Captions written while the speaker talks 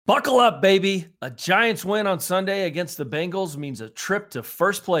Buckle up, baby. A Giants win on Sunday against the Bengals means a trip to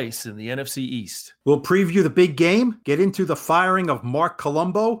first place in the NFC East. We'll preview the big game, get into the firing of Mark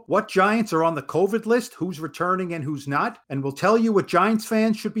Colombo, what Giants are on the COVID list, who's returning and who's not, and we'll tell you what Giants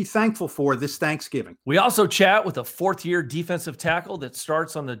fans should be thankful for this Thanksgiving. We also chat with a fourth-year defensive tackle that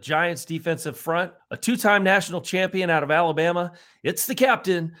starts on the Giants' defensive front, a two-time national champion out of Alabama. It's the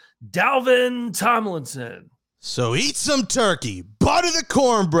captain, Dalvin Tomlinson. So eat some turkey, butter the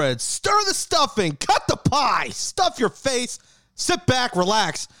cornbread, stir the stuffing, cut the pie, stuff your face, sit back,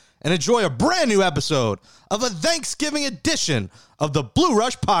 relax, and enjoy a brand new episode of a Thanksgiving edition of the Blue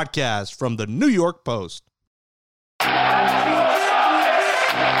Rush Podcast from the New York Post.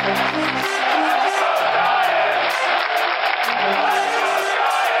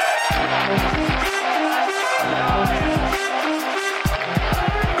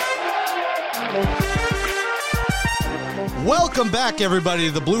 Welcome back, everybody,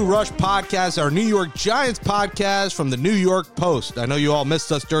 to the Blue Rush Podcast, our New York Giants podcast from the New York Post. I know you all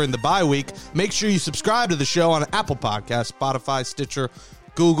missed us during the bye week. Make sure you subscribe to the show on Apple Podcasts, Spotify, Stitcher,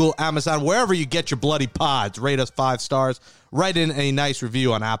 Google, Amazon, wherever you get your bloody pods. Rate us 5 stars. Write in a nice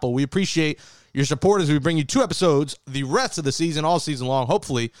review on Apple. We appreciate your support as we bring you 2 episodes the rest of the season, all season long,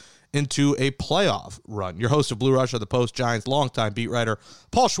 hopefully into a playoff run. Your host of Blue Rush of the Post, Giants longtime beat writer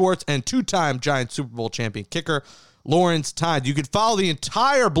Paul Schwartz, and 2-time Giants Super Bowl champion kicker Lawrence Tynes. You can follow the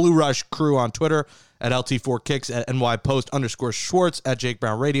entire Blue Rush crew on Twitter at LT4Kicks, at NYPost_Schwartz, at Jake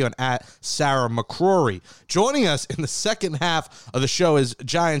Brown Radio, and at Sarah McCrory. Joining us in the second half of the show is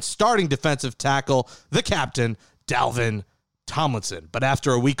Giants starting defensive tackle, the captain, Dalvin Tomlinson. But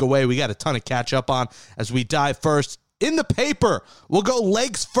after a week away, we got a ton to catch up on as we dive first in the paper. We'll go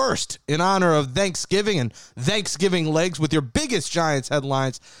legs first in honor of Thanksgiving and Thanksgiving legs with your biggest Giants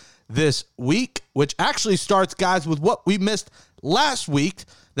headlines this week, which actually starts, guys, with what we missed last week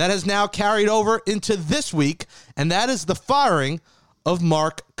that has now carried over into this week, and that is the firing of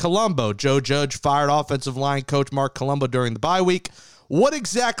Mark Colombo. Joe Judge fired offensive line coach Mark Colombo during the bye week. What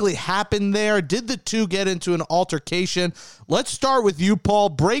exactly happened there? Did the two get into an altercation? Let's start with you, Paul.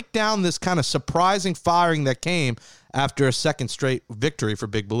 Break down this kind of surprising firing that came after a second straight victory for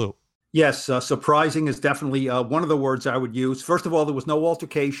Big Blue. Yes, surprising is definitely one of the words I would use. First of all, there was no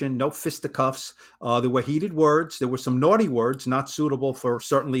altercation, no fisticuffs. There were heated words. There were some naughty words, not suitable for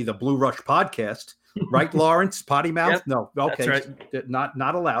certainly the Blue Rush podcast. Right, Lawrence? Potty mouth? Yep, no, okay, right.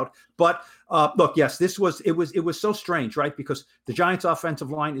 not allowed. But look, yes, it was so strange, right? Because the Giants' offensive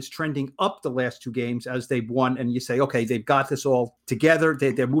line is trending up the last 2 games as they've won, and you say, okay, they've got this all together.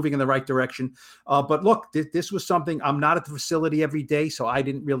 They're moving in the right direction. But look, this was something. I'm not at the facility every day, so I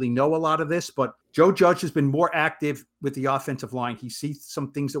didn't really know a lot of this. But Joe Judge has been more active with the offensive line. He sees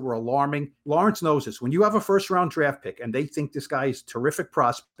some things that were alarming. Lawrence knows this. When you have a first-round draft pick and they think this guy is a terrific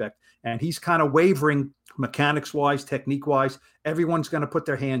prospect and he's kind of wavering mechanics-wise, technique-wise, everyone's going to put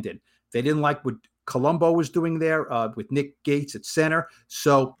their hand in. They didn't like what Colombo was doing there with Nick Gates at center.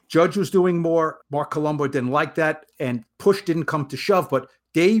 So Judge was doing more. Mark Colombo didn't like that, and push didn't come to shove. But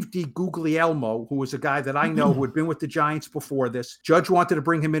Dave DiGuglielmo, who was a guy that I know who had been with the Giants before this, Judge wanted to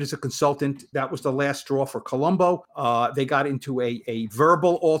bring him in as a consultant. That was the last straw for Colombo. They got into a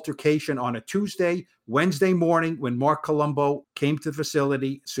verbal altercation on a Tuesday. Wednesday morning, when Mark Colombo came to the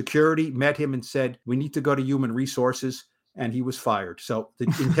facility, security met him and said, "We need to go to human resources." And he was fired. So the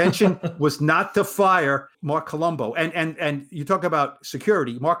intention was not to fire Mark Colombo. And you talk about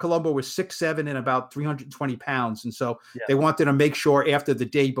security. Mark Colombo was 6'7" and about 320 pounds. And so They wanted to make sure after the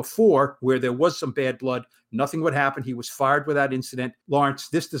day before, where there was some bad blood, nothing would happen. He was fired without incident. Lawrence,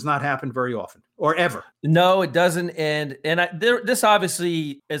 this does not happen very often or ever. No, it doesn't. And this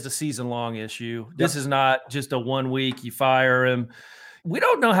obviously is a season-long issue. This is not just a 1 week, you fire him. We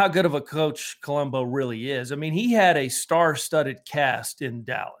don't know how good of a coach Colombo really is. I mean, he had a star-studded cast in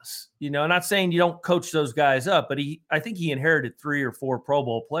Dallas. You know, I'm not saying you don't coach those guys up, but I think he inherited 3 or 4 Pro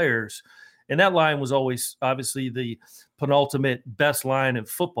Bowl players. And that line was always obviously the penultimate best line in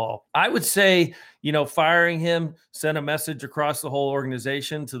football. I would say, firing him sent a message across the whole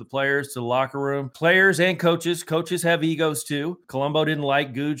organization, to the players, to the locker room. Players and coaches. Coaches have egos too. Colombo didn't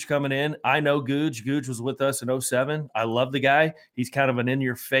like Googe coming in. I know Googe. Googe was with us in 2007. I love the guy. He's kind of an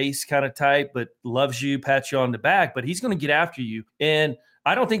in-your-face kind of type, but loves you, pats you on the back, but he's going to get after you. And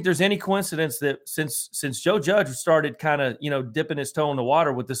I don't think there's any coincidence that since Joe Judge started kind of, dipping his toe in the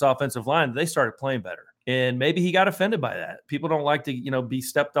water with this offensive line, they started playing better. And maybe he got offended by that. People don't like to, be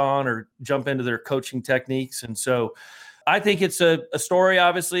stepped on or jump into their coaching techniques. And so I think it's a story,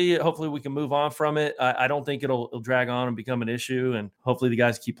 obviously. Hopefully we can move on from it. I don't think it'll drag on and become an issue, and hopefully the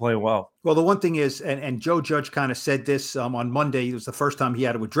guys keep playing well. Well, the one thing is, and Joe Judge kind of said this on Monday, it was the first time he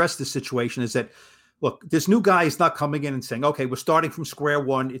had to address this situation, is that, look, this new guy is not coming in and saying, okay, we're starting from square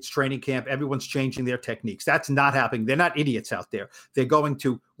one. It's training camp. Everyone's changing their techniques. That's not happening. They're not idiots out there. They're going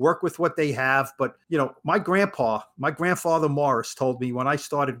to work with what they have. But, my grandfather Morris told me when I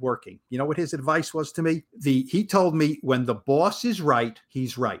started working, you know what his advice was to me? He told me, when the boss is right,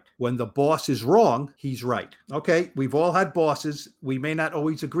 he's right. When the boss is wrong, he's right. Okay, we've all had bosses. We may not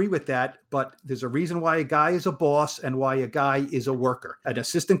always agree with that, but there's a reason why a guy is a boss and why a guy is a worker. An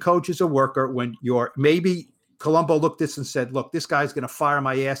assistant coach is a worker. When maybe Colombo looked at this and said, look, this guy's going to fire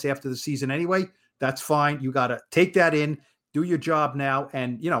my ass after the season anyway. That's fine. You got to take that in, do your job now.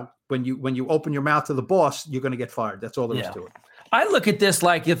 And, when you open your mouth to the boss, you're going to get fired. That's all there is to it. I look at this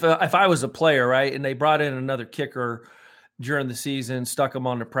like if I was a player, right, and they brought in another kicker during the season, stuck him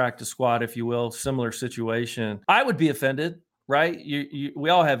on the practice squad, if you will, similar situation, I would be offended. Right? We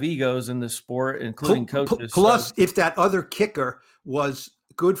all have egos in this sport, including coaches. Plus, if that other kicker was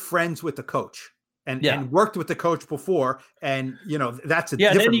good friends with the coach and worked with the coach before, and that's a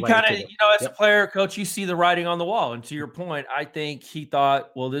different then you kind of as a player, coach, you see the writing on the wall. And to your point, I think he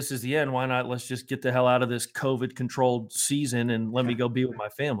thought, well, this is the end. Why not? Let's just get the hell out of this COVID-controlled season and let me go be with my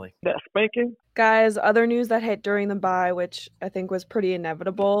family. That spanking. Guys, other news that hit during the bye, which I think was pretty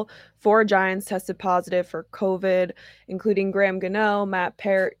inevitable, 4 Giants tested positive for COVID, including Graham Gano, Matt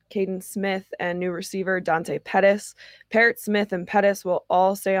Peart, Caden Smith, and new receiver Dante Pettis. Peart, Smith, and Pettis will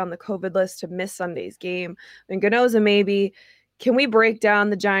all stay on the COVID list to miss Sunday's game. And Gano's a maybe. Can we break down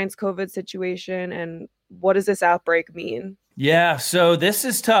the Giants' COVID situation, and what does this outbreak mean? Yeah, so this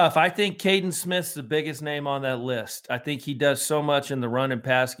is tough. I think Caden Smith's the biggest name on that list. I think he does so much in the run and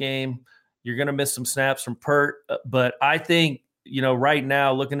pass game. You're going to miss some snaps from Peart, but I think, right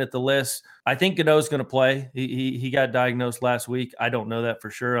now, looking at the list, I think Gano's going to play. He got diagnosed last week. I don't know that for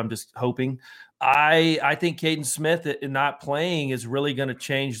sure. I'm just hoping. I think Caden Smith not playing is really going to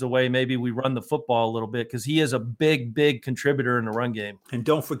change the way maybe we run the football a little bit, because he is a big, big contributor in the run game. And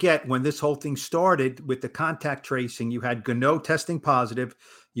don't forget, when this whole thing started with the contact tracing, you had Gano testing positive.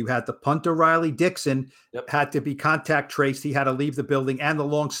 You had the punter, Riley Dixon, had to be contact traced. He had to leave the building, and the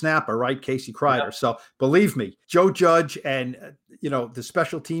long snapper, right, Casey Kreider. Yep. So believe me, Joe Judge and, the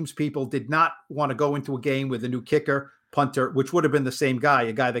special teams people did not want to go into a game with a new kicker, punter, which would have been the same guy,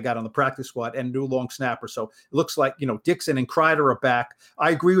 a guy they got on the practice squad, and a new long snapper. So it looks like, Dixon and Kreider are back.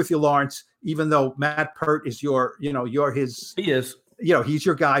 I agree with you, Lawrence, even though Matt Peart is you're his. He is. He's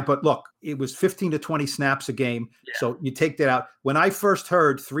your guy, but look, it was 15 to 20 snaps a game. Yeah. So you take that out. When I first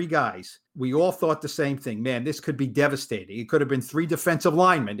heard 3 guys, we all thought the same thing. Man, this could be devastating. It could have been 3 defensive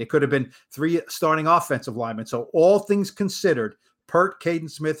linemen. It could have been 3 starting offensive linemen. So all things considered, Peart,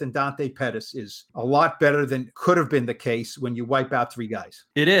 Caden Smith, and Dante Pettis is a lot better than could have been the case when you wipe out 3 guys.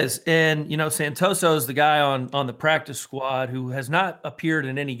 It is. And, Santoso is the guy on the practice squad who has not appeared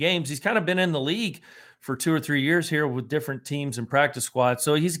in any games. He's kind of been in the league for 2 or 3 years here with different teams and practice squads.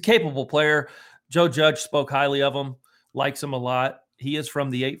 So he's a capable player. Joe Judge spoke highly of him, likes him a lot. He is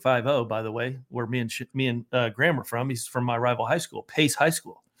from the 850, by the way, where me and Graham are from. He's from my rival high school, Pace High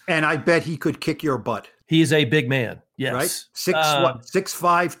School. And I bet he could kick your butt. He is a big man. Yes. Right?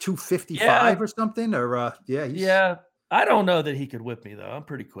 6'5", 255 or something? Or yeah. I don't know that he could whip me, though. I'm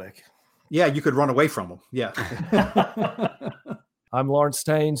pretty quick. Yeah, you could run away from him. Yeah. I'm Lawrence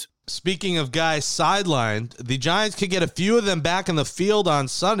Staines. Speaking of guys sidelined, the Giants could get a few of them back in the field on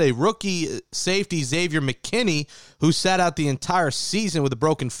Sunday. Rookie safety Xavier McKinney, who sat out the entire season with a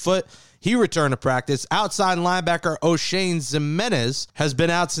broken foot, he returned to practice. Outside linebacker O'Shane Ximenez has been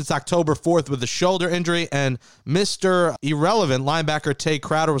out since October 4th with a shoulder injury, and Mr. Irrelevant linebacker Tay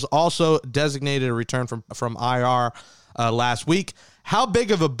Crowder was also designated a return from IR last week. How big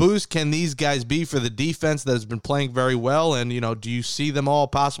of a boost can these guys be for the defense that has been playing very well? And, do you see them all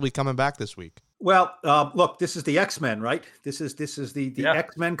possibly coming back this week? Well, look, this is the X-Men, right? This is the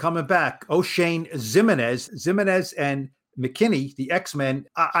X-Men coming back. O'Shane Ximenez and McKinney, the X-Men.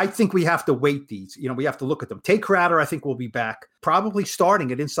 I think we have to weight these. We have to look at them. Tay Crowder, I think, will be back, probably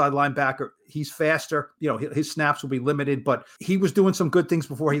starting at inside linebacker. He's faster. His snaps will be limited, but he was doing some good things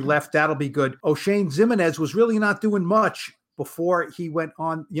before he left. That'll be good. O'Shane Ximenez was really not doing much before he went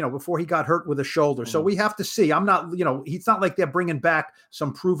on, before he got hurt with a shoulder. So we have to see. I'm not, he's not like they're bringing back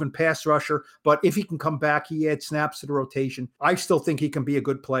some proven pass rusher, but if he can come back, he adds snaps to the rotation. I still think he can be a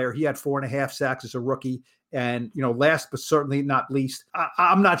good player. He had 4.5 sacks as a rookie. And, last but certainly not least,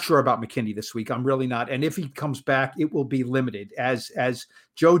 I'm not sure about McKinney this week. I'm really not. And if he comes back, it will be limited. As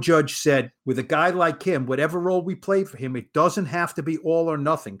Joe Judge said, with a guy like him, whatever role we play for him, it doesn't have to be all or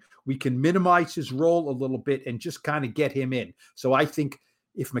nothing. We can minimize his role a little bit and just kind of get him in. So I think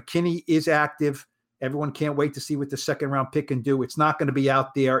if McKinney is active, everyone can't wait to see what the second-round pick can do. It's not going to be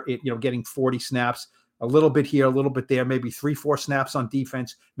out there, getting 40 snaps. A little bit here, a little bit there, maybe 3-4 snaps on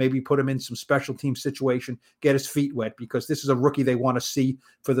defense, maybe put him in some special team situation, get his feet wet, because this is a rookie they want to see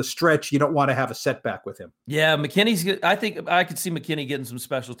for the stretch. You don't want to have a setback with him. Yeah, I think I could see McKinney getting some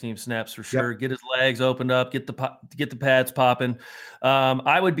special team snaps for sure. Yep. Get his legs opened up, get the pads popping.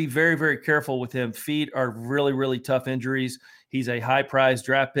 I would be very, very careful with him. Feet are really, really tough injuries. He's a high prize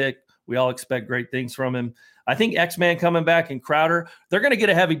draft pick. We all expect great things from him. I think X-Man coming back and Crowder, they're going to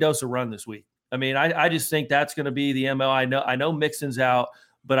get a heavy dose of run this week. I mean, I just think that's going to be the MO. I know Mixon's out,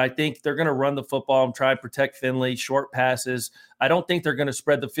 but I think they're going to run the football and try and protect Finley, short passes. I don't think they're going to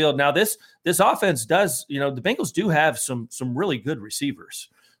spread the field. Now, this offense does, the Bengals do have some really good receivers.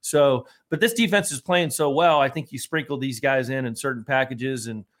 So, but this defense is playing so well, I think you sprinkle these guys in certain packages,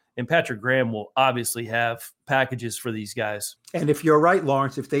 and Patrick Graham will obviously have packages for these guys. And if you're right,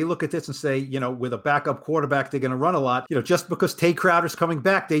 Lawrence, if they look at this and say, with a backup quarterback, they're going to run a lot, just because Tay Crowder's coming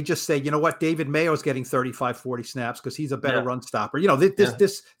back, they just say, you know what, David Mayo's getting 35, 40 snaps because he's a better run stopper.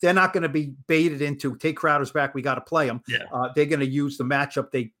 They're not going to be baited into Tay Crowder's back, we got to play him. Yeah. They're going to use the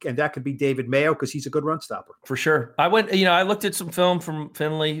matchup. And that could be David Mayo because he's a good run stopper. For sure. I looked at some film from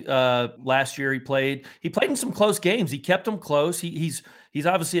Finley last year. He played in some close games. He kept them close. He's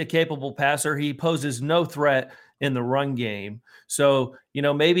obviously a capable passer. He poses no threat in the run game. So,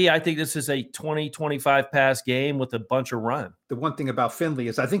 maybe I think this is a 20-25 pass game with a bunch of run. The one thing about Finley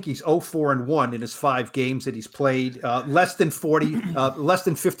is I think he's 0-4-1 in his 5 games that he's played, less than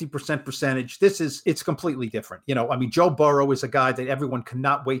 50% percentage. It's completely different. Joe Burrow is a guy that everyone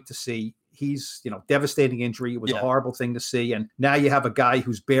cannot wait to see. He's, devastating injury. It was a horrible thing to see. And now you have a guy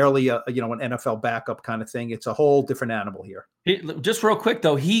who's barely an NFL backup kind of thing. It's a whole different animal here. Just real quick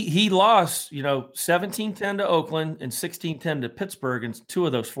though, he lost, 17-10 to Oakland and 16-10 to Pittsburgh in 2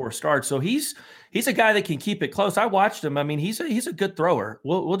 of those 4 starts. So he's a guy that can keep it close. I watched him. I mean, he's a good thrower.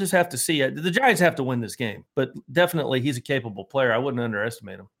 We'll just have to see it. The Giants have to win this game, but definitely he's a capable player. I wouldn't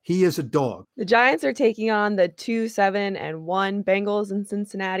underestimate him. He is a dog. The Giants are taking on the 2-7-1 Bengals in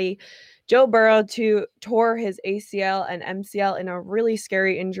Cincinnati. Joe Burrow tore his ACL and MCL in a really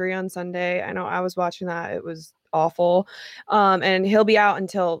scary injury on Sunday. I know I was watching that. It was awful. And he'll be out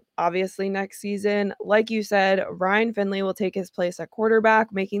until obviously next season. Like you said, Ryan Finley will take his place at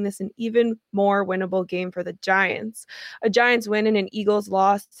quarterback, making this an even more winnable game for the Giants. A Giants win and an Eagles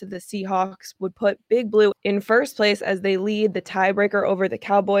loss to the Seahawks would put Big Blue in first place as they lead the tiebreaker over the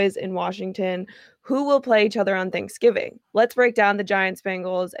Cowboys in Washington, who will play each other on Thanksgiving. Let's break down the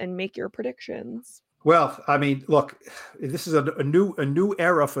Giants-Bengals and make your predictions. Well, I mean, look, this is a new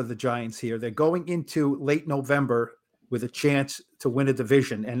era for the Giants here. They're going into late November with a chance to win a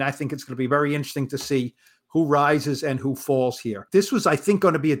division, and I think it's going to be very interesting to see who rises and who falls here. This was, I think,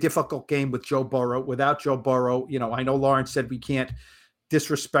 going to be a difficult game with Joe Burrow. Without Joe Burrow, I know Lawrence said we can't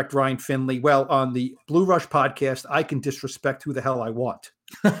disrespect Ryan Finley. Well, on the Blue Rush podcast, I can disrespect who the hell I want.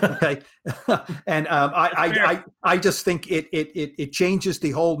 Okay. And I just think it changes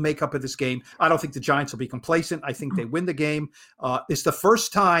the whole makeup of this game. I don't think the Giants will be complacent. I think they win the game. It's the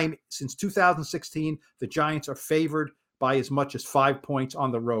first time since 2016 the Giants are favored by as much as 5 points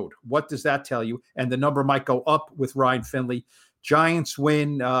on the road. What does that tell you? And the number might go up with Ryan Finley. Giants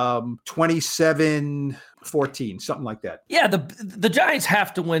win 27-14, something like that. Yeah, the Giants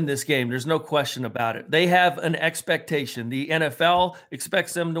have to win this game. There's no question about it. They have an expectation. The NFL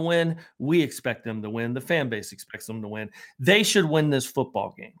expects them to win. We expect them to win. The fan base expects them to win. They should win this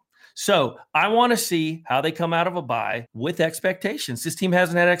football game. So I want to see how they come out of a bye with expectations. This team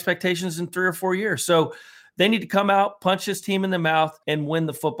hasn't had expectations in 3 or 4 years. So they need to come out, punch this team in the mouth, and win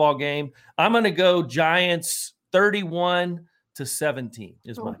the football game. I'm going to go Giants 31-17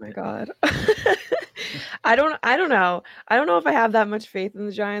 is my pick. God. I don't know. I don't know if I have that much faith in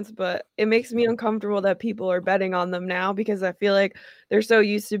the Giants, but it makes me uncomfortable that people are betting on them now because I feel like they're so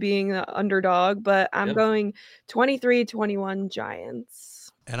used to being the underdog, but I'm going 23-21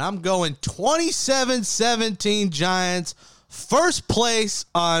 Giants. And I'm going 27-17 Giants. First place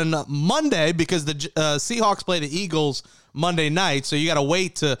on Monday because the Seahawks play the Eagles Monday night, so you got to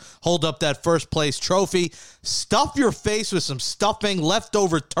wait to hold up that first place trophy. Stuff your face with some stuffing,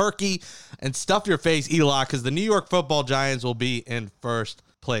 leftover turkey, and stuff your face, Eli, because the New York Football Giants will be in first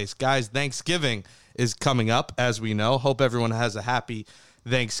place. Guys, Thanksgiving is coming up, as we know. Hope everyone has a happy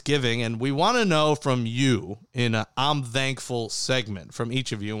Thanksgiving, and we want to know from you in a I'm Thankful segment from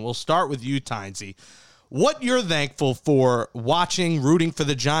each of you, and we'll start with you, Tynesy. What you're thankful for watching, rooting for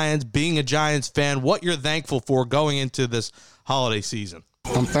the Giants, being a Giants fan, what you're thankful for going into this holiday season.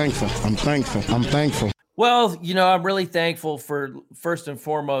 I'm thankful. Well, I'm really thankful for, first and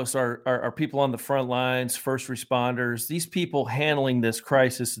foremost, our people on the front lines, first responders, these people handling this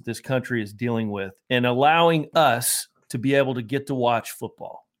crisis that this country is dealing with and allowing us to be able to get to watch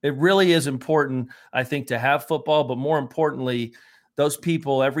football. It really is important, I think, to have football, but more importantly, those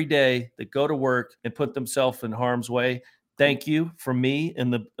people every day that go to work and put themselves in harm's way. Thank you from me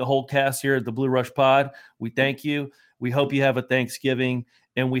and the whole cast here at the Blue Rush Pod. We thank you. We hope you have a Thanksgiving,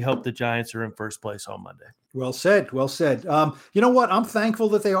 and we hope the Giants are in first place on Monday. Well said. Well said. You know what? I'm thankful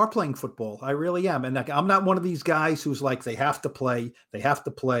that they are playing football. I really am. And I'm not one of these guys who's like, they have to play.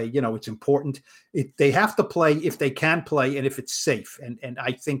 It's important. They have to play if they can play and if it's safe. And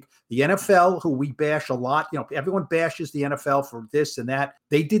I think the NFL, who we bash a lot, everyone bashes the NFL for this and that.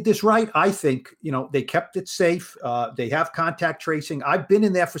 They did this right. I think, they kept it safe. They have contact tracing. I've been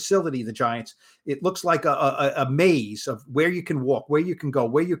in their facility, the Giants. It looks like a maze of where you can walk, where you can go,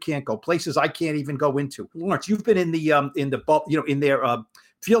 where you can't go, places I can't even go into. Lawrence, you've been in their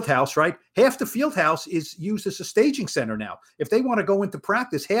field house, right? Half the field house is used as a staging center now. If they want to go into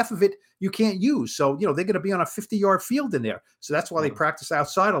practice, half of it you can't use. So, they're going to be on a 50-yard field in there. So that's why they practice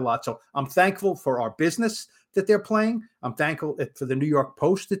outside a lot. So I'm thankful for our business that they're playing. I'm thankful for the New York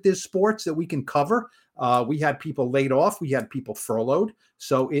Post that there's sports that we can cover. We had people laid off. We had people furloughed.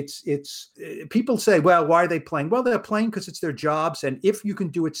 So it's people say, well, why are they playing? Well, they're playing because it's their jobs. And if you can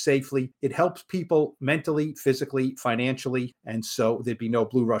do it safely, it helps people mentally, physically, financially. And so there'd be no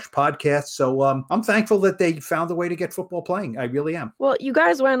Blue Rush podcast. So I'm thankful that they found a way to get football playing. I really am. Well, you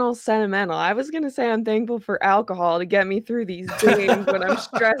guys went all sentimental. I was going to say I'm thankful for alcohol to get me through these games when I'm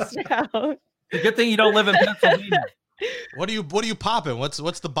stressed out. Good thing you don't live in Pennsylvania. What are you popping?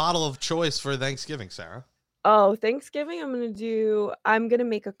 What's the bottle of choice for Thanksgiving, Sarah? Oh, Thanksgiving, I'm going to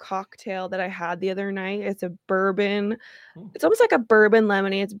make a cocktail that I had the other night. It's a bourbon. It's almost like a bourbon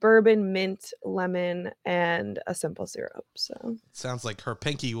lemonade. It's bourbon, mint, lemon, and a simple syrup. So sounds like her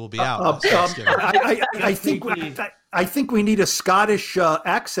pinky will be out. I think we need a Scottish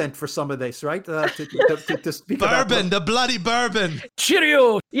accent for some of this, right? To speak bourbon, the bloody bourbin.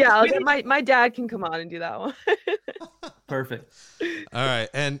 Cheerio. Yeah, my dad can come on and do that one. Perfect. All right.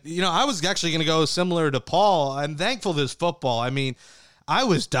 And, I was actually going to go similar to Paul. I'm thankful this football. I mean, I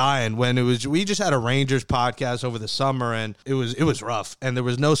was dying when we just had a Rangers podcast over the summer, and it was rough, and there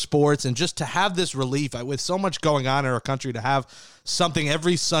was no sports. And just to have this relief with so much going on in our country, to have something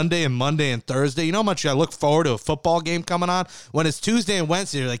every Sunday and Monday and Thursday, you know how much I look forward to a football game coming on. When it's Tuesday and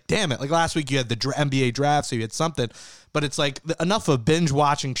Wednesday, you're like, damn it. Like last week you had the NBA draft, so you had something, but it's like enough of binge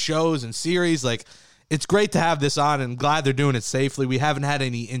watching shows and series. Like, it's great to have this on, and glad they're doing it safely. We haven't had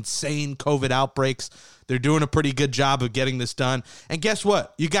any insane COVID outbreaks. They're doing a pretty good job of getting this done. And guess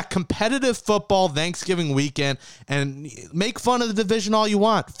what? You got competitive football Thanksgiving weekend, and make fun of the division all you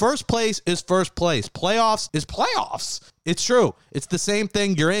want. First place is first place. Playoffs is playoffs. It's true. It's the same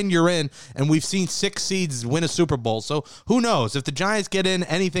thing. You're in. And we've seen 6 seeds win a Super Bowl. So who knows? If the Giants get in,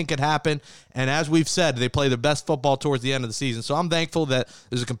 anything could happen. And as we've said, they play the best football towards the end of the season. So I'm thankful that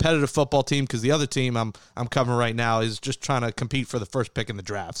there's a competitive football team, because the other team I'm covering right now is just trying to compete for the first pick in the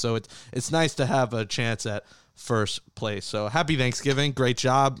draft. So it's nice to have a chance at first place. So happy Thanksgiving. Great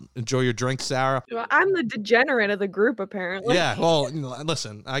job. Enjoy your drink, Sarah. Well, I'm the degenerate of the group, apparently. Yeah. Well,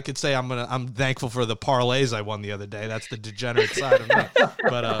 listen, I could say I'm thankful for the parlays I won the other day. That's the degenerate side of me.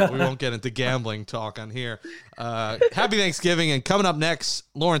 But we won't get into gambling talk on here. Happy Thanksgiving. And coming up next,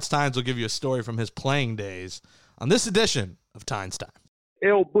 Lawrence Tynes will give you a story from his playing days on this edition of Tynes Time.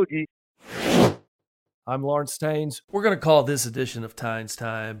 El Boogie. I'm Lawrence Tynes. We're going to call this edition of Tynes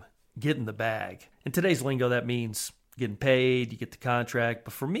Time Get in the Bag. In today's lingo, that means getting paid, you get the contract.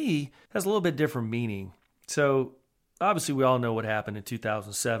 But for me, it has a little bit different meaning. So obviously we all know what happened in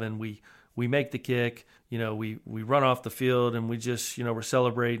 2007. We make the kick, we run off the field, and we just, we're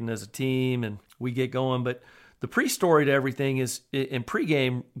celebrating as a team and we get going. But the pre-story to everything is, in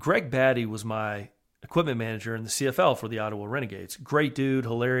pregame, Greg Batty was my equipment manager in the CFL for the Ottawa Renegades. Great dude,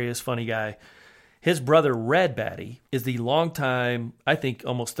 hilarious, funny guy. His brother, Red Batty, is the longtime, I think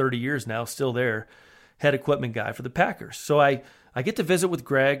almost 30 years now, still there, head equipment guy for the Packers. So I get to visit with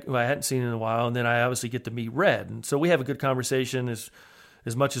Greg, who I hadn't seen in a while, and then I obviously get to meet Red. And so we have a good conversation as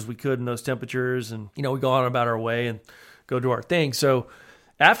much as we could in those temperatures. And, we go on about our way and go do our thing. So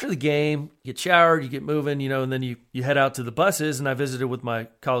after the game, you get showered, you get moving, and then you head out to the buses. And I visited with my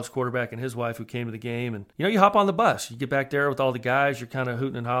college quarterback and his wife who came to the game. And, you hop on the bus. You get back there with all the guys. You're kind of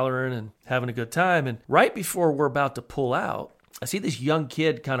hooting and hollering and having a good time. And right before we're about to pull out, I see this young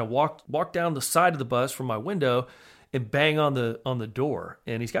kid kind of walk down the side of the bus from my window and bang on the door.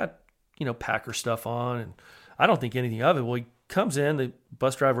 And he's got, Packer stuff on. And I don't think anything of it. Well, he comes in, the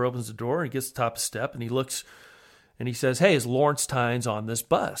bus driver opens the door, and he gets to the top of the step, and he looks, and he says, "Hey, is Lawrence Tynes on this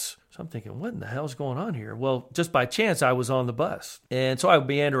bus?" So I'm thinking, what in the hell's going on here? Well, just by chance, I was on the bus. And so I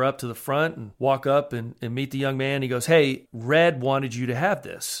meander up to the front and walk up and meet the young man. He goes, "Hey, Red wanted you to have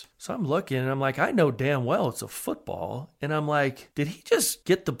this." So I'm looking, and I'm like, I know damn well it's a football. And I'm like, did he just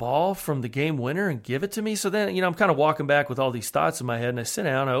get the ball from the game winner and give it to me? So then, I'm kind of walking back with all these thoughts in my head, and I sit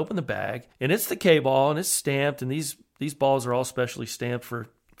down, I open the bag, and it's the K-ball, and it's stamped, and these balls are all specially stamped for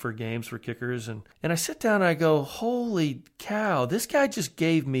games, for kickers. And I sit down and I go, holy cow, this guy just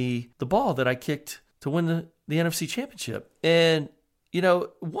gave me the ball that I kicked to win the NFC Championship. And,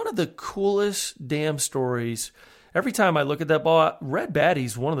 one of the coolest damn stories, every time I look at that ball, Red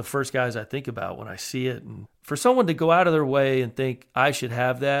Batty's one of the first guys I think about when I see it. And for someone to go out of their way and think I should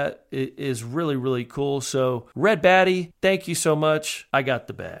have that, it is really, really cool. So Red Batty, thank you so much. I got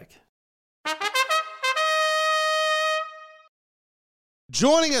the bag.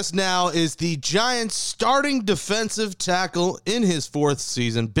 Joining us now is the Giants' starting defensive tackle in his fourth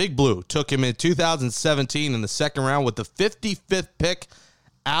season. Big Blue took him in 2017 in the second round with the 55th pick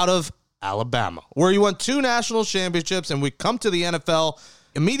out of Alabama, where he won 2 national championships and would come to the NFL,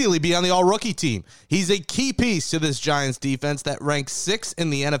 immediately be on the all-rookie team. He's a key piece to this Giants defense that ranks 6th in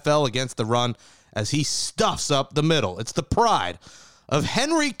the NFL against the run as he stuffs up the middle. It's the pride of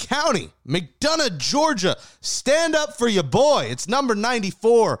Henry County, McDonough, Georgia. Stand up for your boy. It's number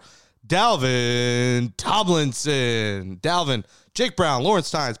 94, Dalvin Tomlinson. Dalvin, Jake Brown,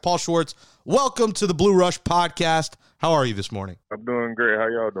 Lawrence Tynes, Paul Schwartz, welcome to the Blue Rush podcast. How are you this morning? I'm doing great. How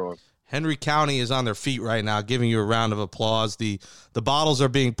y'all doing? Henry County is on their feet right now, giving you a round of applause. The bottles are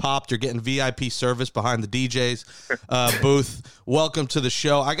being popped. You're getting VIP service behind the DJ's booth. Welcome to the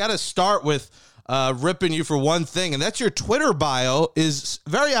show. I got to start with ripping you for one thing, and that's your Twitter bio is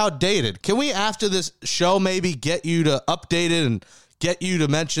very outdated. Can we, after this show, maybe get you to update it and get you to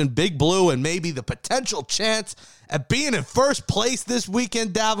mention Big Blue and maybe the potential chance at being in first place this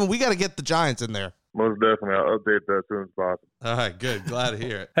weekend, Dalvin? We got to get the Giants in there. Most definitely. I'll update that as soon as possible. All right, good. Glad to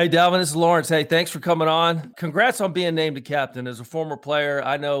hear it. Hey, Dalvin, this is Lawrence. Hey, thanks for coming on. Congrats on being named a captain. As a former player,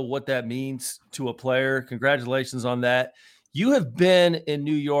 I know what that means to a player. Congratulations on that. You have been in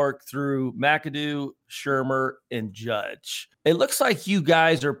New York through McAdoo, Shermer, and Judge. It looks like you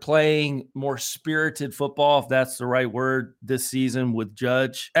guys are playing more spirited football, if that's the right word, this season with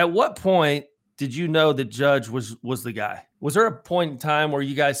Judge. At what point did you know that Judge was the guy? Was there a point in time where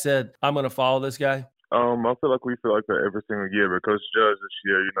you guys said, I'm going to follow this guy? I feel like we feel like that every single year, but Coach Judge this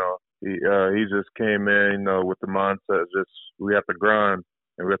year, he just came in, with the mindset just we have to grind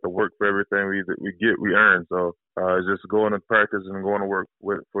and we have to work for everything we earn. So just going to practice and going to work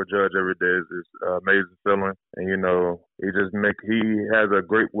for Judge every day is amazing feeling. And he has a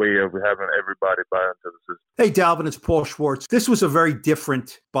great way of having everybody buy into the system. Hey, Dalvin, it's Paul Schwartz. This was a very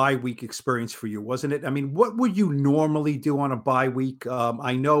different bye week experience for you, wasn't it? I mean, what would you normally do on a bye week?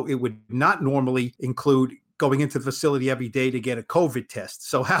 I know it would not normally include going into the facility every day to get a COVID test.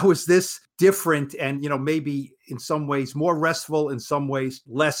 So how is this different and, maybe in some ways more restful, in some ways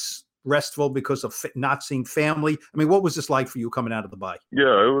less restful because of not seeing family? I mean, what was this like for you coming out of the bye? Yeah,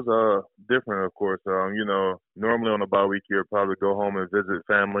 it was different, of course. Normally on a bye week, you'll probably go home and visit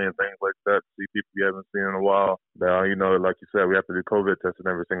family and things like that, see people you haven't seen in a while. Now, like you said, we have to do COVID testing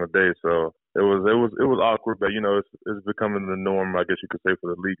every single day. So it was awkward, but, it's becoming the norm, I guess you could say,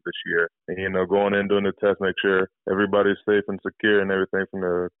 for the league this year. And, going in, doing the test, make sure everybody's safe and secure and everything from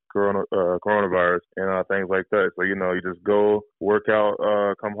the coronavirus and things like that. So, you just go, work out,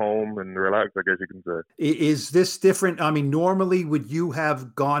 come home and relax, I guess you can say. Is this different? I mean, normally would you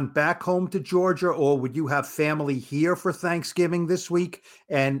have gone back home to Georgia or would you have family here for Thanksgiving this week?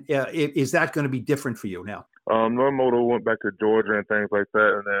 And is that going to be different for you now? Normally went back to Georgia and things like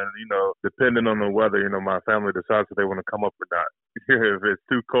that. And then, depending on the weather, my family decides if they want to come up or not. If it's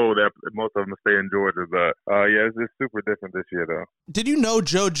too cold, most of them stay in Georgia. But, it's just super different this year, though. Did you know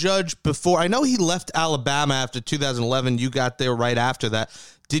Joe Judge before? I know he left Alabama after 2011. You got there right after that.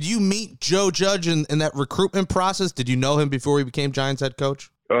 Did you meet Joe Judge in that recruitment process? Did you know him before he became Giants head coach?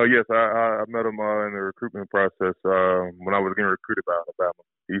 Yes, I met him in the recruitment process when I was getting recruited by Alabama.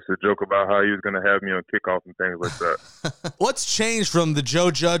 He used to joke about how he was going to have me on kickoff and things like that. What's changed from the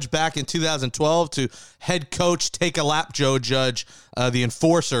Joe Judge back in 2012 to head coach, take a lap Joe Judge, the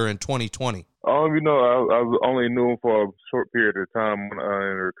enforcer in 2020? I only knew him for a short period of time in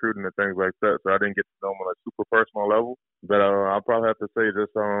recruiting and things like that, so I didn't get to know him on a super personal level. But I'll probably have to say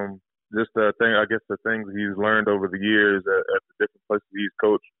just the thing, I guess the things he's learned over the years at the different places he's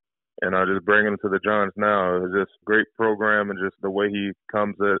coached, and just bringing him to the Giants now is just great program, and just the way he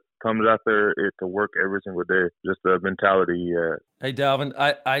comes out there to work every single day, just the mentality he has. Hey, Dalvin,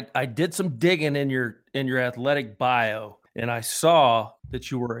 I did some digging in your athletic bio, and I saw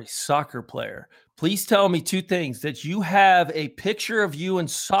that you were a soccer player. Please tell me two things: that you have a picture of you in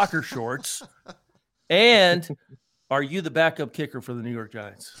soccer shorts, and are you the backup kicker for the New York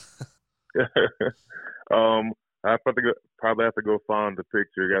Giants? I probably have to go find the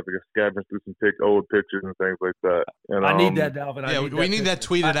picture. You have to scavenge through some old pictures and things like that. And, I need that, Dalvin. We need that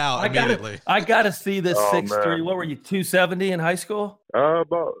tweeted out immediately. I got to see this 6'3". What were you, 270 in high school?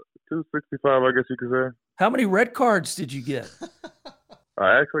 About 265, I guess you could say. How many red cards did you get?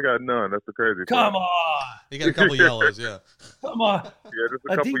 I actually got none. That's the crazy Come part. on. You got a couple yellows, yeah. Come on. Yeah, just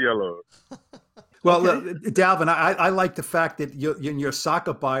a couple yellows. Well, Dalvin, I like the fact that in your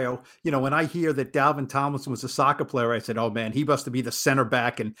soccer bio, when I hear that Dalvin Tomlinson was a soccer player, I said, oh, man, he must be the center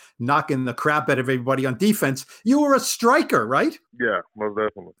back and knocking the crap out of everybody on defense. You were a striker, right? Yeah, most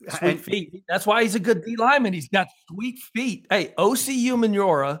definitely. Sweet feet. That's why he's a good D lineman. He's got sweet feet. Hey, OCU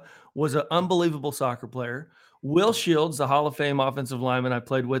Manura was an unbelievable soccer player. Will Shields, the Hall of Fame offensive lineman I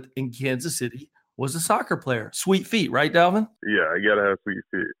played with in Kansas City, was a soccer player. Sweet feet, right, Dalvin? Yeah, you got to have sweet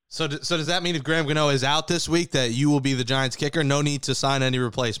feet. So does that mean if Graham Gano is out this week that you will be the Giants kicker? No need to sign any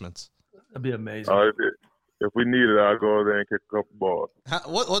replacements? That'd be amazing. If we need it, I'll go over there and kick a couple balls.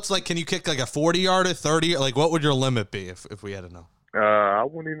 What's like, can you kick like a 40-yarder, 30? Like, what would your limit be if we had to know? I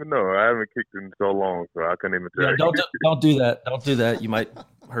wouldn't even know. I haven't kicked in so long, so I couldn't even tell you. Don't do that. Don't do that. You might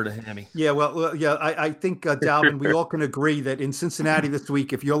hurt a hammy. Yeah, I think, Dalvin, we all can agree that in Cincinnati this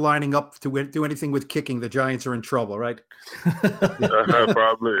week, if you're lining up to do anything with kicking, the Giants are in trouble, right?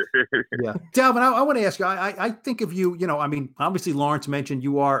 Probably. Yeah. Dalvin, I want to ask you, I think of you, obviously Lawrence mentioned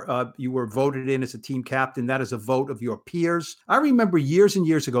you were voted in as a team captain. That is a vote of your peers. I remember years and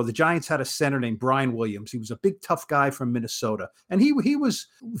years ago, the Giants had a center named Brian Williams. He was a big, tough guy from Minnesota. And he was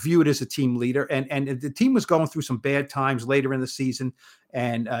viewed as a team leader, and the team was going through some bad times later in the season.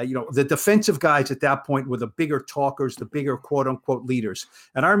 And, the defensive guys at that point were the bigger talkers, the bigger quote unquote leaders.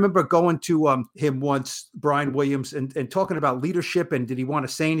 And I remember going to him once, Brian Williams, and talking about leadership. And did he want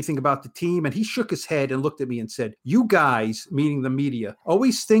to say anything about the team? And he shook his head and looked at me and said, you guys, meaning the media,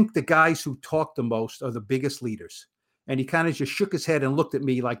 always think the guys who talk the most are the biggest leaders. And he kind of just shook his head and looked at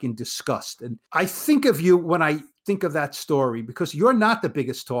me like in disgust. And I think of you when I think of that story, because you're not the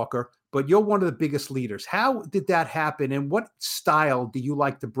biggest talker, but you're one of the biggest leaders. How did that happen? And what style do you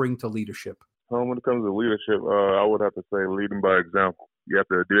like to bring to leadership? When it comes to leadership, I would have to say leading by example. You have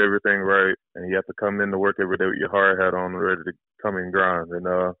to do everything right, and you have to come in to work every day with your hard hat on, ready to come and grind. And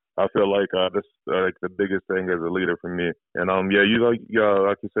I feel like this like the biggest thing as a leader for me. And like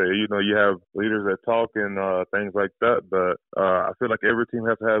you say, you have leaders that talk and things like that. But I feel like every team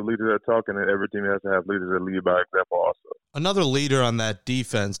has to have leaders that talk, and every team has to have leaders that lead by example also. Another leader on that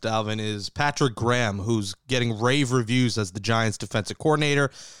defense, Dalvin, is Patrick Graham, who's getting rave reviews as the Giants defensive coordinator.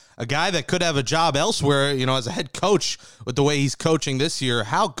 A guy that could have a job elsewhere, as a head coach with the way he's coaching this year.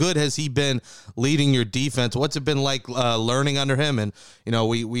 How good has he been leading your defense? What's it been like learning under him? And,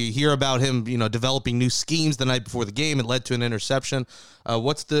 we hear about him, developing new schemes the night before the game. It led to an interception.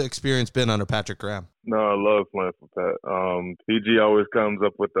 What's the experience been under Patrick Graham? No, I love playing for Pat. PG always comes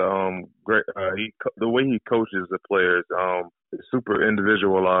up with the great. The way he coaches the players, it's super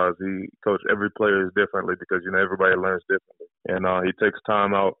individualized. He coaches every player differently because everybody learns differently, and he takes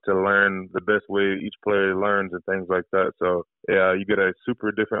time out to learn the best way each player learns and things like that. So yeah, you get a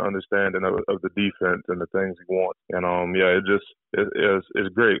super different understanding of the defense and the things he wants. And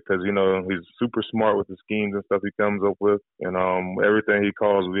it's great because he's super smart with the schemes and stuff he comes up with, and everything he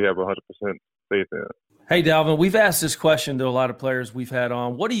calls we have 100% faith in. Hey, Dalvin, we've asked this question to a lot of players we've had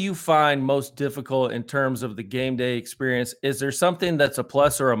on. What do you find most difficult in terms of the game day experience? Is there something that's a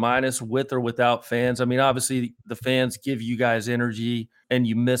plus or a minus with or without fans? I mean, obviously the fans give you guys energy and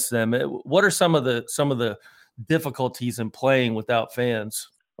you miss them. What are some of the difficulties in playing without fans?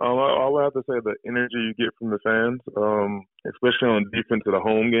 I would have to say the energy you get from the fans, especially on defense of the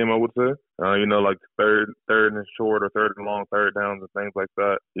home game, I would say. Like third and short or third and long, third downs and things like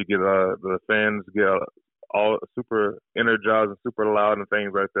that. You get the fans get all super energized and super loud and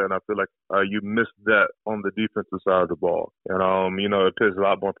things like that. And I feel like you missed that on the defensive side of the ball. And, it puts a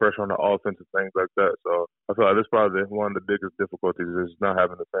lot more pressure on the offense and things like that. So I feel like that's probably one of the biggest difficulties is not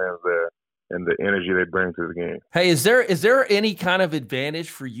having the fans there and the energy they bring to the game. Hey, is there any kind of advantage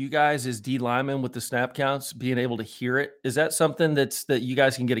for you guys as D linemen with the snap counts, being able to hear it? Is that something that you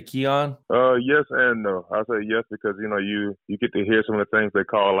guys can get a key on? Yes and no. I say yes because, you get to hear some of the things they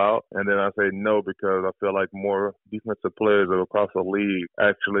call out. And then I say no because I feel like more defensive players across the league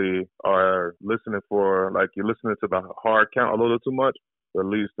actually are listening for, like, you're listening to the hard count a little too much. At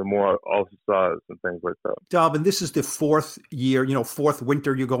least the more offsides and things like that. Dalvin, this is the fourth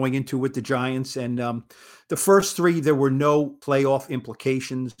winter you're going into with the Giants. And the first three, there were no playoff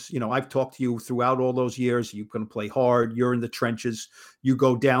implications. I've talked to you throughout all those years. You're going to play hard. You're in the trenches. You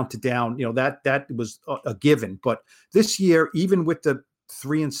go down to down. That was a given. But this year, even with the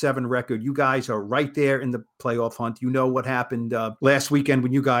 3-7 record, you guys are right there in the playoff hunt. You know what happened last weekend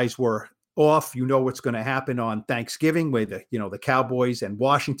when you guys were off. You know what's going to happen on Thanksgiving where the Cowboys and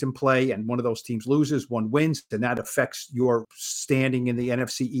Washington play and one of those teams loses, one wins, and that affects your standing in the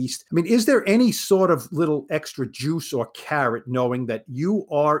NFC East. I mean, is there any sort of little extra juice or carrot knowing that you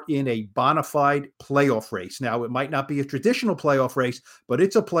are in a bona fide playoff race? Now, it might not be a traditional playoff race, but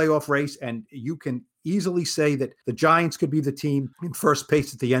it's a playoff race, and you can easily say that the Giants could be the team in first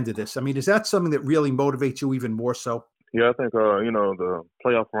place at the end of this. I mean, is that something that really motivates you even more so? Yeah, I think, the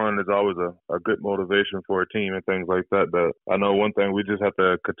playoff run is always a good motivation for a team and things like that. But I know one thing, we just have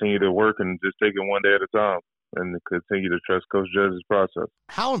to continue to work and just take it one day at a time and continue to trust Coach Judge's process.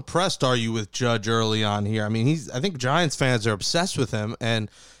 How impressed are you with Judge early on here? I mean, I think Giants fans are obsessed with him, and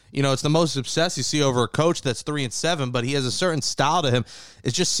it's the most obsessed you see over a coach that's 3-7, but he has a certain style to him.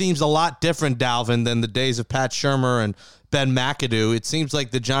 It just seems a lot different, Dalvin, than the days of Pat Shurmur and Ben McAdoo. It seems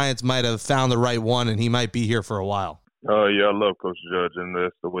like the Giants might have found the right one, and he might be here for a while. Yeah, I love Coach Judge and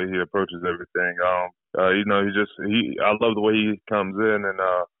the way he approaches everything. I love the way he comes in, and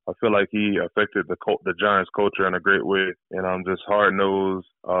I feel like he affected the Giants culture in a great way. And just hard-nosed,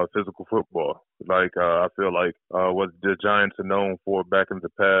 physical football. Like I feel like what the Giants are known for back in the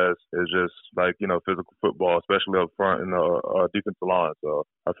past is just like physical football, especially up front in the defensive line. So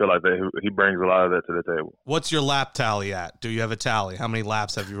I feel like he brings a lot of that to the table. What's your lap tally at? Do you have a tally? How many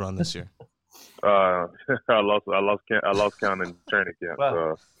laps have you run this year? I lost count in training camp,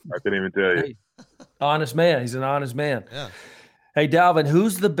 so I couldn't even tell you. Hey, honest man. He's an honest man. Yeah. Hey, Dalvin,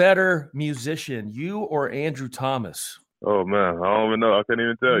 who's the better musician, you or Andrew Thomas? Oh, man, I don't even know. I couldn't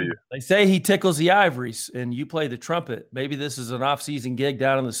even tell you. They say he tickles the ivories, and you play the trumpet. Maybe this is an off-season gig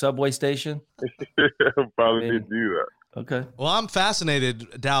down in the subway station? Probably need to do that. Okay. Well, I'm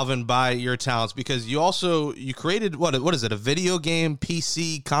fascinated, Dalvin, by your talents because you created, what is it, a video game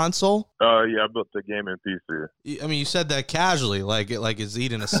PC console? Yeah, I built a gaming PC. I mean, you said that casually, like it's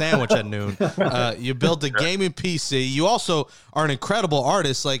eating a sandwich at noon. You built a gaming PC. You also are an incredible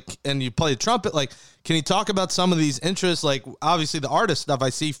artist, and you play the trumpet. Can you talk about some of these interests? Like, obviously, the artist stuff I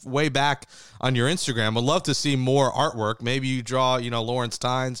see way back on your Instagram. I'd love to see more artwork. Maybe you draw, Lawrence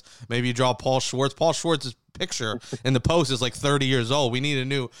Tynes. Maybe you draw Paul Schwartz. Paul Schwartz's picture in the post is like 30 years old. We need a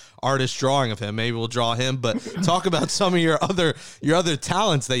new artist drawing of him. Maybe we'll draw him. But talk about some of your other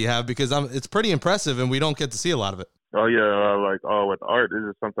talents that you have because it's pretty impressive, and we don't get to see a lot of it. Oh yeah, with art, this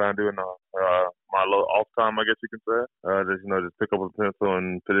is something I do in my little off time, I guess you can say. Just pick up a pencil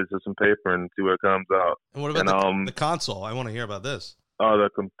and put it to some paper and see what comes out. And what about the console? I want to hear about this. The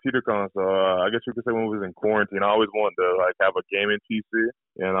computer console. I guess you could say when we was in quarantine, I always wanted to have a gaming PC.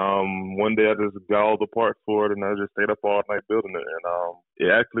 And one day I just got all the parts for it, and I just stayed up all night building it. And it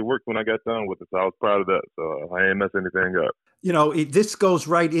actually worked when I got done with it, so I was proud of that. So I ain't messing anything up. This goes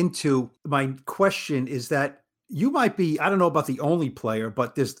right into my question: is that you might be, I don't know about the only player,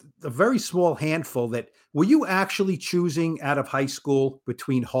 but there's a very small handful that were you actually choosing out of high school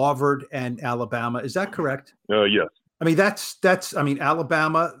between Harvard and Alabama? Is that correct? Yes. I mean,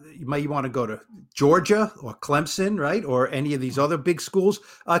 Alabama, you might want to go to Georgia or Clemson, right? Or any of these other big schools.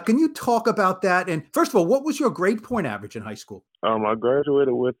 Can you talk about that? And first of all, what was your grade point average in high school? I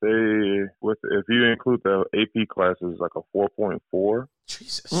graduated with if you include the AP classes, like a 4.4.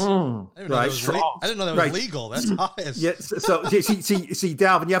 Jesus. Right. I didn't know that was legal. That's highest. Yeah. So see,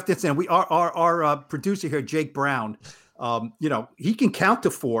 Dalvin, you have to understand. Our producer here, Jake Brown. He can count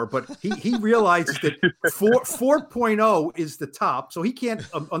to 4, but he realized that 4.0 is the top. So he can't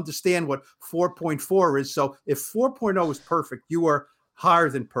understand what 4.4 is. So if 4.0 is perfect, you are higher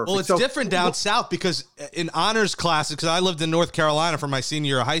than perfect. Well, it's different down south because in honors classes, because I lived in North Carolina for my senior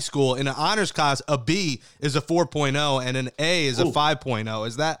year of high school, in an honors class, a B is a 4.0 and an A is a 5.0.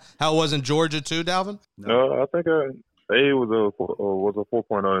 Is that how it was in Georgia too, Dalvin? No, I think A was a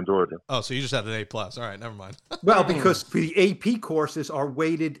 4.0 in Georgia. Oh, so you just had an A+. All right, never mind. Well, because the AP courses are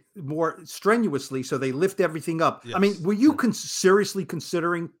weighted more strenuously, so they lift everything up. Yes. I mean, were you seriously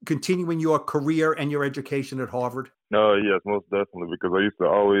considering continuing your career and your education at Harvard? No, yes, most definitely, because I used to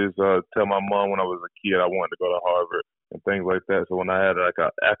always tell my mom when I was a kid I wanted to go to Harvard and things like that. So when I had like an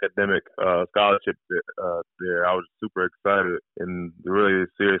academic scholarship there, I was super excited and really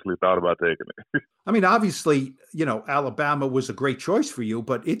seriously thought about taking it. I mean, obviously, Alabama was a great choice for you,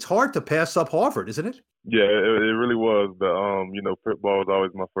 but it's hard to pass up Harvard, isn't it? Yeah, it really was. But, football was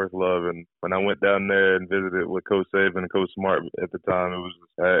always my first love. And when I went down there and visited with Coach Saban and Coach Smart at the time,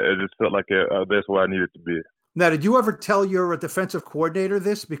 it just felt like that's where I needed to be. Now, did you ever tell your defensive coordinator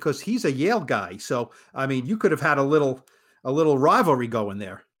this? Because he's a Yale guy. So, I mean, you could have had a little rivalry going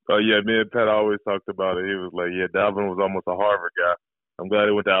there. Oh, yeah, me and Pat always talked about it. He was like, yeah, Dalvin was almost a Harvard guy. I'm glad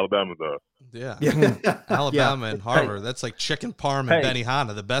he went to Alabama, though. Yeah. Alabama and Harvard. That's like chicken parm and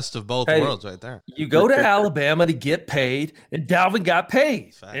Benihana, the best of both worlds right there. You go to Alabama to get paid, and Dalvin got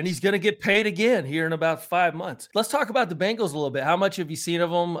paid. Facts. And he's going to get paid again here in about 5 months. Let's talk about the Bengals a little bit. How much have you seen of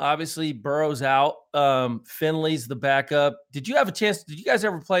them? Obviously, Burrow's out. Finley's the backup. Did you guys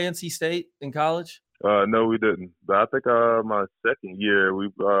ever play NC State in college? No, we didn't. But I think my second year, we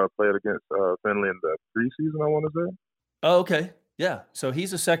played against Finley in the preseason, I want to say. Oh, okay. Yeah. So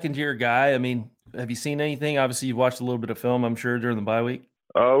he's a second-year guy. I mean, have you seen anything? Obviously, you've watched a little bit of film, I'm sure, during the bye week.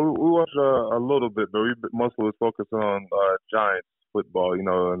 We watched a little bit, but we mostly was focused on Giants football, in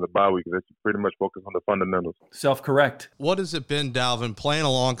the bye week. That's pretty much focused on the fundamentals. Self-correct. What has it been, Dalvin, playing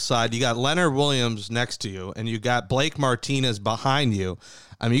alongside? You got Leonard Williams next to you, and you got Blake Martinez behind you.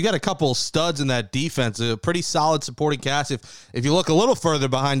 I mean, you got a couple of studs in that defense, a pretty solid supporting cast. If you look a little further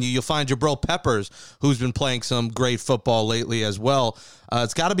behind you, you'll find Jabril Peppers, who's been playing some great football lately as well.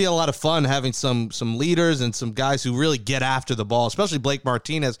 It's got to be a lot of fun having some leaders and some guys who really get after the ball, especially Blake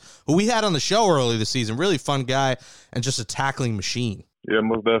Martinez, who we had on the show early this season. Really fun guy and just a tackling machine. Yeah,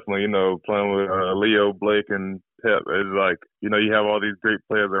 most definitely. Playing with Leo, Blake, and Pep, it's like, you have all these great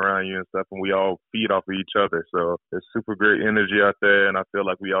players around you and stuff, and we all feed off of each other. So it's super great energy out there, and I feel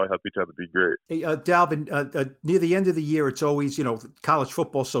like we all help each other be great. Hey, Dalvin, near the end of the year, it's always, college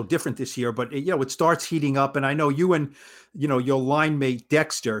football's so different this year, but, it starts heating up. And I know you and, your line mate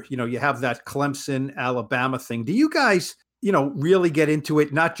Dexter, you have that Clemson, Alabama thing. Do you guys really get into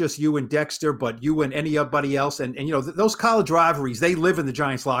it, not just you and Dexter, but you and anybody else? And those college rivalries, they live in the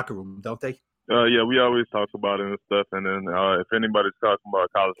Giants locker room, don't they? Yeah, we always talk about it and stuff. And then if anybody's talking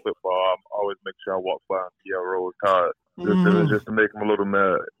about college football, I always make sure I walk by and yell Roll Tide just to make them a little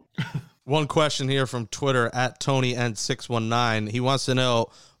mad. One question here from Twitter at TonyN619. He wants to know,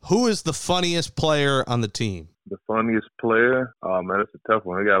 who is the funniest player on the team? The funniest player? Oh, man, it's a tough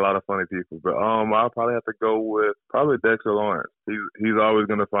one. We got a lot of funny people. But I'll probably have to go with probably Dexter Lawrence. He's always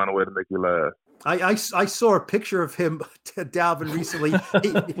going to find a way to make you laugh. I saw a picture of him, Dalvin, recently.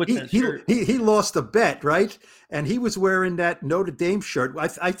 He lost a bet, right? And he was wearing that Notre Dame shirt.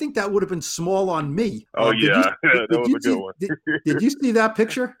 I think that would have been small on me. Oh, yeah. That was a good one. Did you see that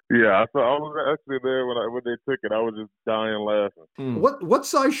picture? Yeah, I was actually there when they took it. I was just dying laughing. What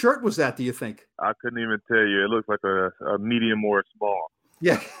size shirt was that, do you think? I couldn't even tell you. It looked like a medium or a small.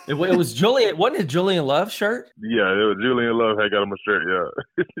 Yeah. It was Julian. Wasn't it Julian Love's shirt? Yeah, it was Julian Love had got him a shirt, yeah.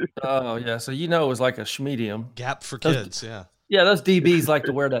 Oh, yeah. So it was like a schmedium. Gap for kids, yeah. Yeah, those DBs like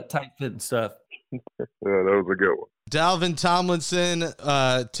to wear that tight fit and stuff. Yeah, that was a good one. Dalvin Tomlinson,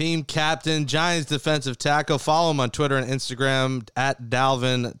 team captain, Giants defensive tackle. Follow him on Twitter and Instagram at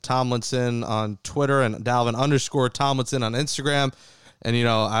Dalvin Tomlinson on Twitter and Dalvin_Tomlinson on Instagram. And,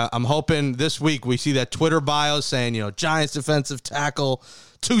 I'm hoping this week we see that Twitter bio saying, Giants defensive tackle,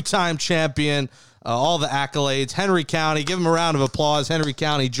 two-time champion, all the accolades. Henry County, give him a round of applause. Henry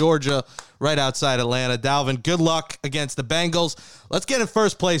County, Georgia, right outside Atlanta. Dalvin, good luck against the Bengals. Let's get in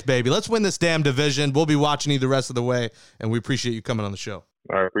first place, baby. Let's win this damn division. We'll be watching you the rest of the way, and we appreciate you coming on the show.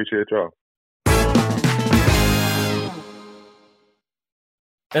 I appreciate y'all.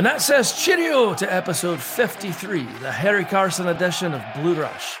 And that says cheerio to episode 53, the Harry Carson edition of Blue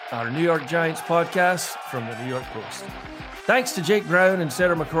Rush, our New York Giants podcast from the New York Post. Thanks to Jake Brown and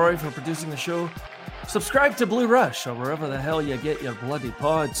Sarah McCrory for producing the show. Subscribe to Blue Rush or wherever the hell you get your bloody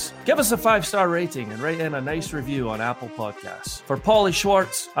pods. Give us a 5-star rating and write in a nice review on Apple Podcasts. For Paulie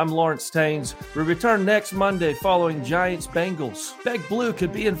Schwartz, I'm Lawrence Taines. We return next Monday following Giants-Bengals. Big Blue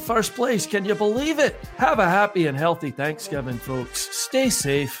could be in first place. Can you believe it? Have a happy and healthy Thanksgiving, folks. Stay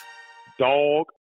safe. Dog.